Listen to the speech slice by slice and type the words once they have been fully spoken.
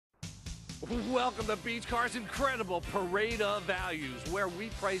Welcome to Beach Cars' incredible parade of values, where we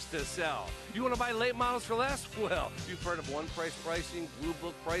price to sell. You want to buy late models for less? Well, you've heard of one price pricing, blue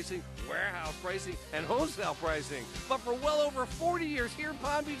book pricing, warehouse pricing, and wholesale pricing. But for well over 40 years here in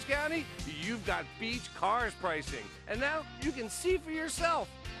Palm Beach County, you've got Beach Cars pricing. And now you can see for yourself.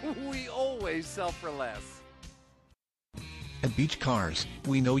 We always sell for less. At Beach Cars,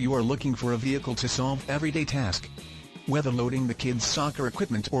 we know you are looking for a vehicle to solve everyday tasks. Whether loading the kids' soccer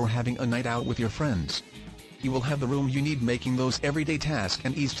equipment or having a night out with your friends, you will have the room you need, making those everyday tasks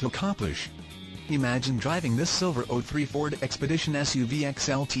and ease to accomplish. Imagine driving this silver '03 Ford Expedition SUV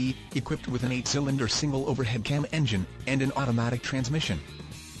XLT, equipped with an 8-cylinder single overhead cam engine and an automatic transmission.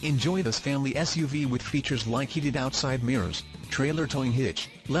 Enjoy this family SUV with features like heated outside mirrors, trailer towing hitch,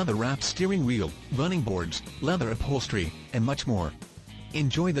 leather-wrapped steering wheel, running boards, leather upholstery, and much more.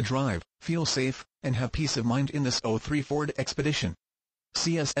 Enjoy the drive, feel safe, and have peace of mind in this '03 Ford Expedition.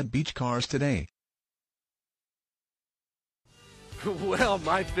 See us at Beach Cars today. Well,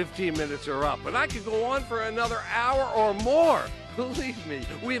 my 15 minutes are up, but I could go on for another hour or more. Believe me,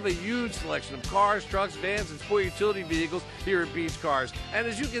 we have a huge selection of cars, trucks, vans, and sport utility vehicles here at Beach Cars. And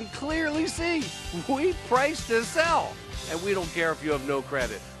as you can clearly see, we price to sell. And we don't care if you have no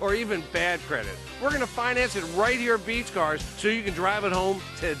credit or even bad credit. We're going to finance it right here at Beach Cars so you can drive it home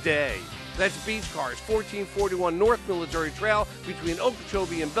today. That's Beach Cars, 1441 North Military Trail between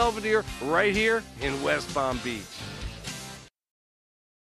Okeechobee and Belvedere, right here in West Palm Beach.